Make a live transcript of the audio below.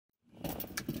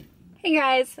Hey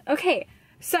guys, okay,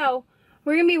 so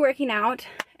we're gonna be working out,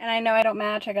 and I know I don't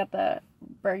match. I got the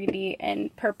burgundy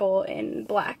and purple and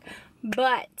black,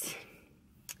 but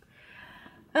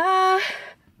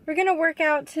we're gonna work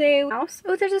out today. Oh,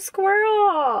 there's a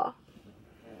squirrel.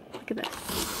 Look at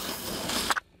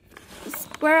this. A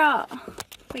squirrel.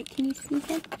 Wait, can you see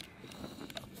him?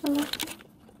 Hello?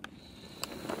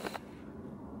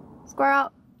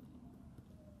 Squirrel.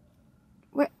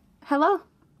 Where? Hello?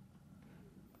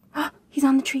 He's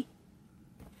on the tree.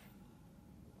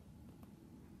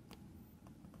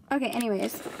 Okay,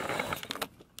 anyways.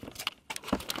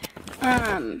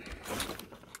 But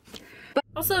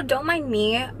also, don't mind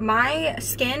me. My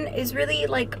skin is really,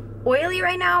 like, oily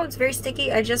right now. It's very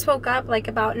sticky. I just woke up, like,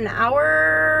 about an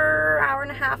hour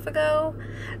and a half ago.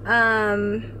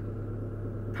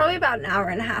 Probably about an hour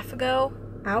and a half ago.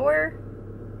 Hour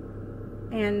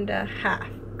and a half.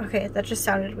 Okay, that just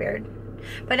sounded weird.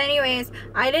 But anyways,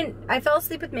 I fell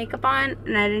asleep with makeup on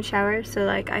and I didn't shower, so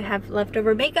like I have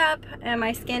leftover makeup and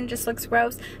my skin just looks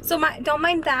gross. So don't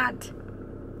mind that.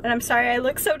 And I'm sorry I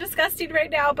look so disgusting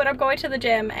right now, but I'm going to the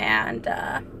gym and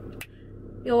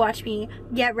you'll watch me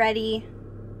get ready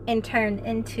and turn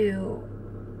into,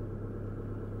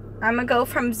 I'm gonna go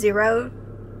from 0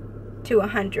 to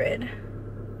 100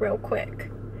 real quick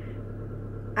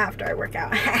after I work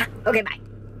out. Okay, bye.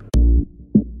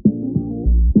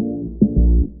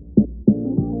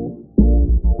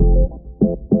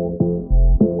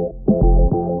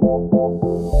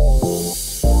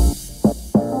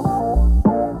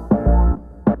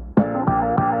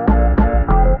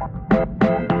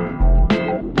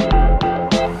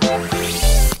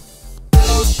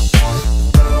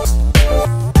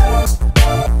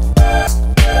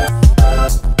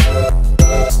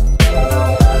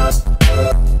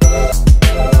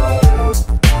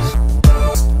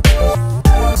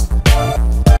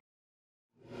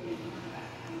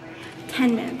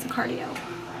 Cardio.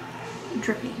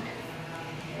 Dripping.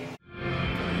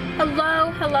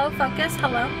 Hello, focus,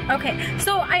 hello. Okay,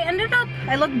 so I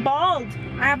look bald.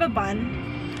 I have a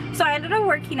bun. So I ended up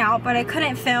working out, but I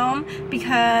couldn't film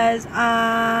because, what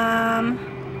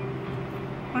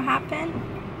happened?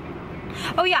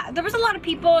 Oh yeah, there was a lot of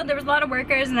people, and there was a lot of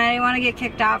workers, and I didn't want to get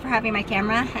kicked out for having my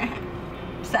camera.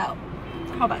 So,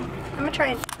 hold on. I'm gonna try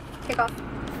and take off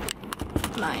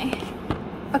my...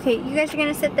 Okay, you guys are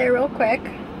gonna sit there real quick.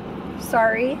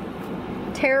 Sorry,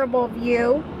 terrible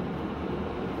view.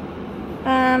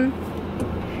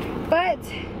 But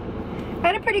I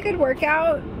had a pretty good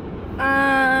workout. Hold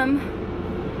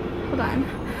on.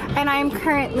 And I'm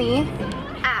currently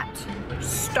at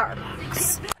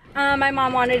Starbucks. My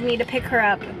mom wanted me to pick her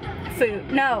up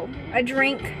food. No, a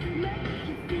drink.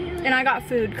 And I got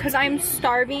food because I'm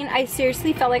starving. I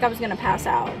seriously felt like I was gonna pass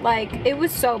out. Like, it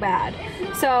was so bad.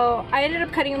 So I ended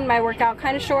up cutting my workout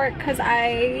kind of short because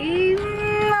I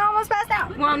almost passed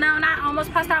out. Well, no, not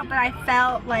almost passed out, but I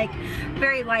felt like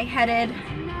very lightheaded,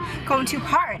 going too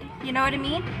hard. You know what I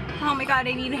mean? Oh my God,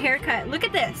 I need a haircut. Look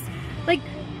at this. Like,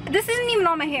 this isn't even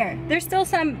all my hair. There's still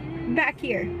some back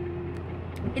here.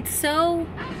 It's so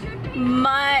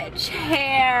much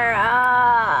hair.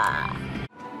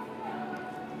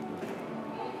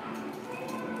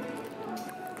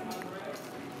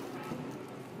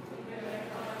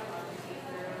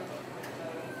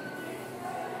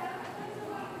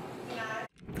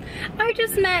 I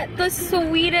just met the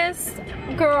sweetest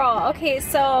girl. Okay,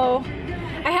 so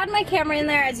I had my camera in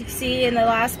there, as you can see in the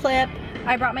last clip.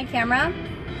 I brought my camera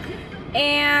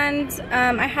and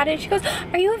I had it. She goes,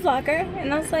 "Are you a vlogger?"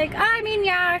 And I was like, I mean,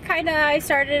 yeah, kinda. I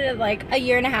started it like a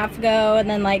year and a half ago, and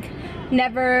then like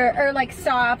never, or like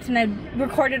stopped, and I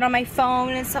recorded on my phone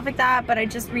and stuff like that. But I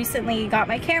just recently got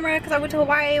my camera because I went to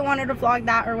Hawaii and wanted to vlog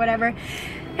that or whatever.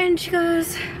 And she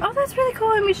goes, "Oh, that's really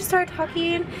cool," and we just started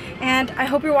talking. And I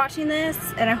hope you're watching this,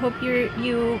 and I hope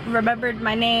you remembered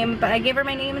my name. But I gave her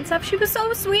my name and stuff. She was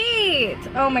so sweet.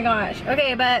 Oh my gosh.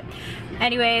 Okay, but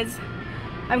anyways,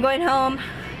 I'm going home,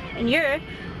 and you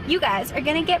guys are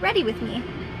gonna get ready with me.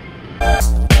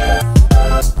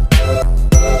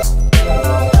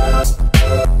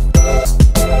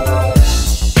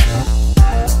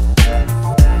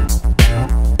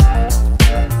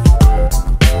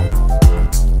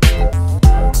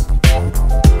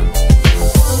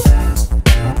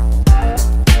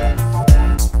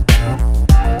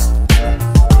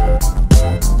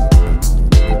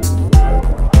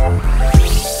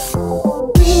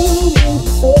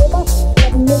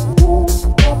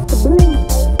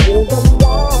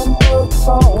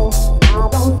 I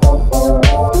don't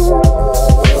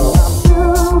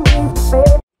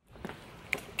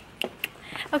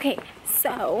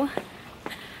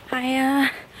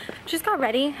just got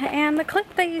ready, and the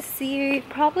clip that you see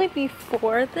probably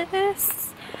before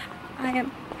this, I am,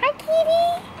 hi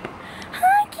Kitty!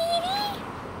 Hi Kitty!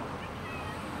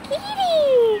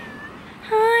 Kitty!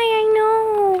 Hi, I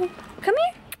know. Come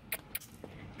here.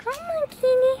 Come on,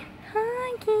 Kitty.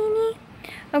 Hi, Kitty.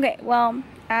 Okay, well,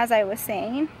 as I was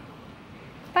saying,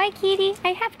 bye, Kitty.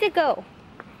 I have to go.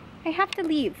 I have to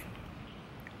leave.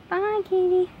 Bye,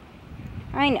 Kitty.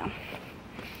 I know.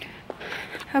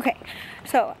 Okay,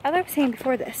 so as I was saying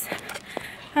before this,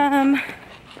 I'm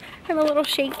a little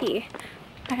shaky.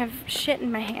 I have shit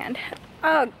in my hand.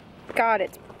 Oh, God,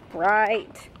 it's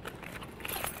bright.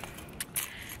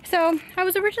 So, I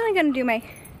was originally going to do my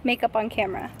makeup on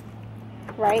camera,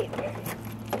 right?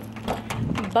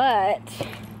 But,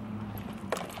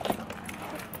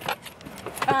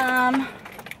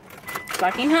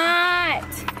 fucking hot.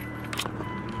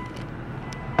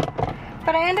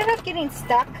 But I ended up getting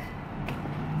stuck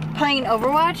playing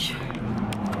Overwatch,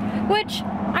 which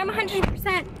I'm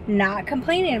 100% not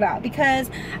complaining about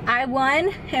because I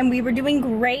won and we were doing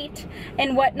great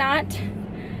and whatnot.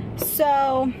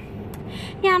 So,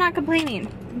 yeah, not complaining.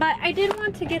 But I did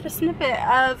want to get a snippet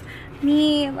of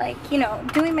me, like, you know,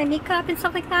 doing my makeup and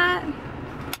stuff like that.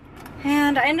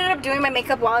 And I ended up doing my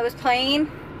makeup while I was playing,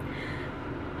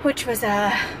 which was,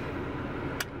 say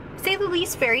the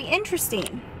least, very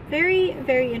interesting. Very,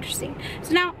 very interesting.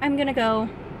 So now I'm gonna go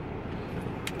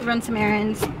run some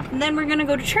errands, and then we're gonna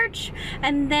go to church,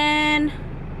 and then,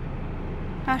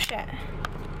 oh shit.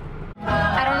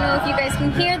 I don't know if you guys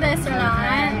can hear this or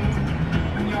not,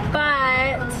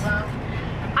 but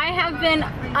I have been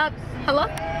up, hello?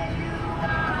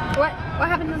 What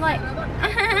happened to the light?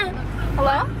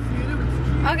 Hello?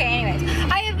 Okay, anyways,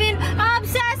 I have been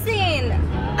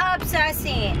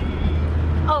obsessing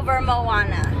over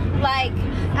Moana. Like,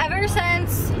 ever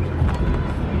since,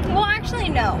 well, actually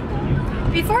no.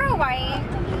 Before Hawaii,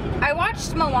 I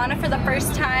watched Moana for the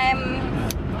first time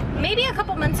maybe a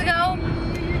couple months ago,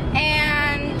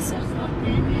 and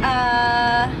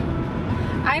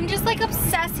I'm just like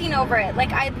obsessing over it.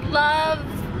 Like, I love,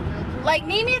 like,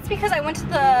 maybe it's because I went to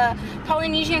the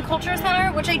Polynesian Culture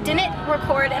Center, which I didn't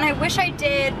record, and I wish I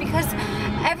did, because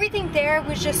everything there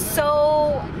was just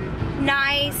so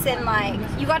nice, and like,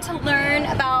 you got to learn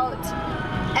about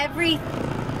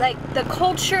like the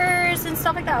cultures and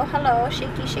stuff like that. Oh, hello,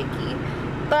 shaky.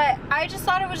 But I just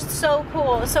thought it was so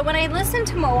cool. So when I listen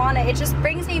to Moana, it just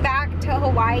brings me back to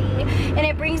Hawaii, and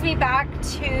it brings me back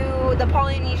to the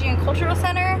Polynesian Cultural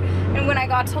Center, and when I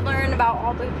got to learn about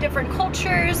all the different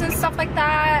cultures and stuff like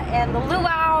that, and the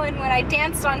luau, and when I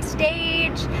danced on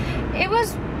stage, it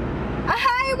was,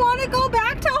 I want to go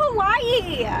back to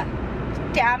Hawaii.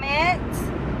 Damn it.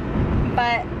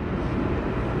 But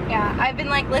yeah, I've been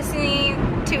like listening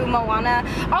to Moana.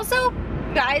 Also,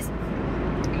 guys,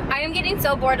 I am getting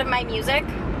so bored of my music.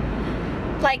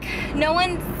 Like, no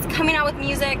one's coming out with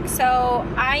music, so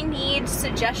I need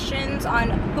suggestions on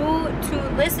who to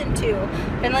listen to.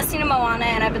 I've been listening to Moana,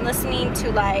 and I've been listening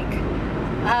to like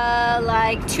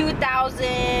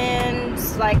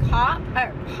 2000s like pop.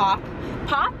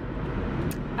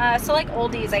 So like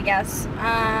oldies, I guess.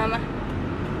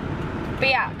 But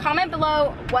yeah, comment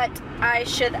below what I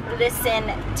should listen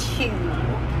to.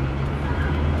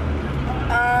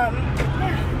 Yeah.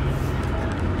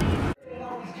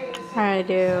 I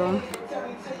do.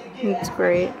 It's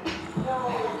great.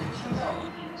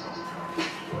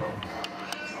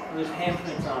 There's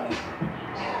handprints on it.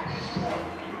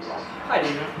 Hi,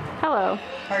 Dina. Hello.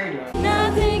 How are you doing?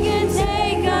 Nothing can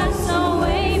take us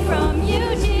away from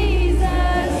you,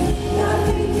 Jesus.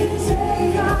 Nothing can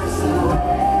take us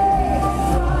away.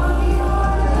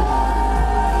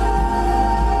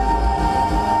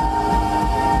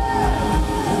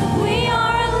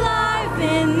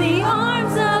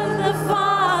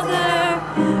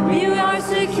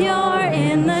 Secure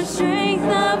in the strength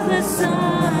of the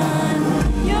sun.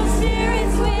 Your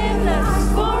spirit's with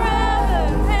us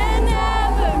forever and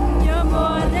ever. You're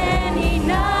more than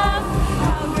enough.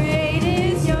 How great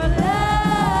is your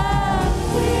love?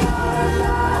 We are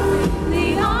alive in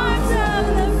the arms of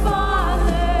the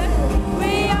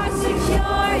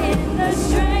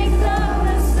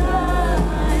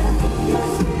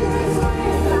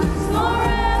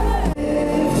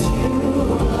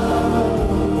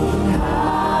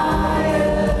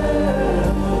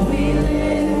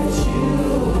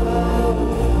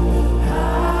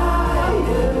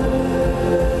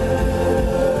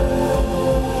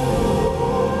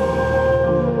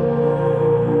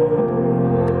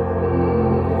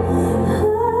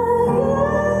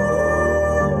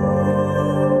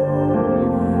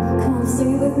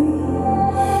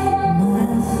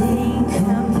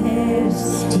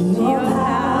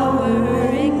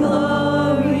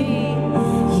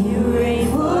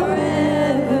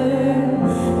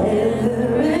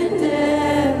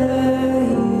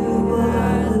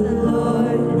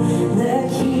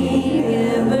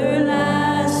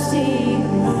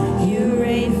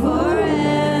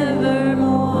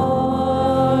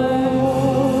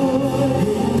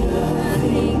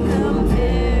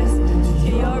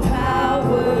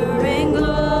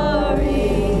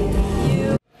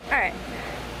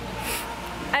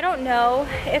don't know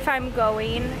if I'm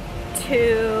going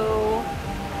to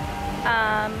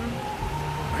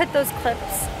put those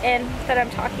clips in that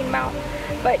I'm talking about,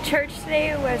 but church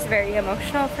today was very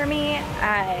emotional for me.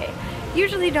 I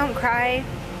usually don't cry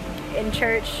in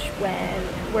church when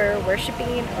we're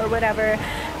worshiping or whatever,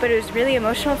 but it was really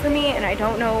emotional for me, and I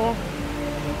don't know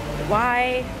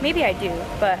why. Maybe I do,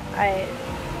 but I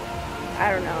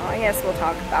don't know. I guess we'll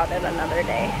talk about it another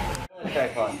day.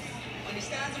 Okay, fine.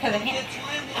 Because I can't.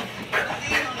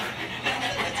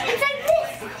 It's like this.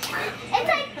 It's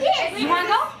like this. You wanna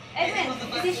go? Edwin,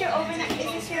 is this your overnight? Is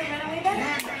this your runaway bed?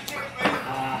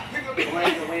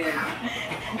 Where's the wind?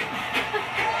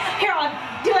 Here,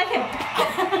 I'll do like him.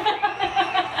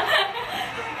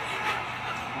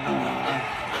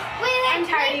 Wait, I'm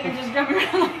tired of even just jumping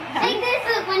around like that. like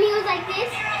this, when he was like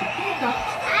this.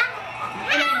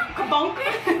 Kabonk.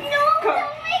 No,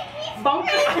 don't make me Bonk.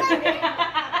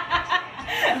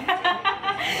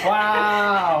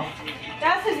 Wow.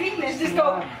 That's his weakness. Just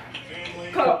go.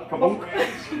 Kabonk.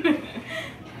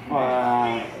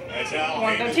 Wow. That's Al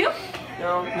Want to go too?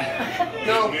 No.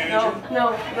 No.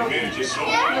 No. Manages so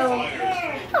many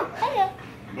fighters. Oh, hello.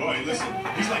 Boy, listen,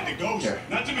 he's like the ghost. Here.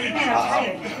 Not too many people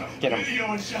throw Get him. video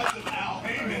and shots of Al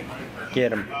Heyman.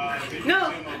 Get him. They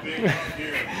No. give him a big hug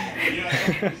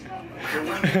here.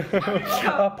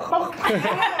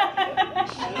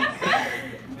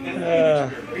 Yeah,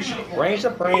 Range the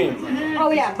brain.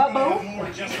 Oh yeah, Bubbo. more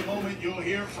in just a moment, you'll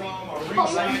hear from a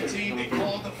ringside team. They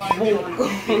called the fight for a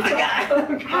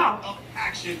of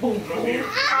action from here.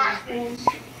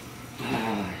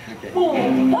 Okay.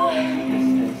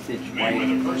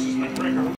 Mayweather versus McGregor.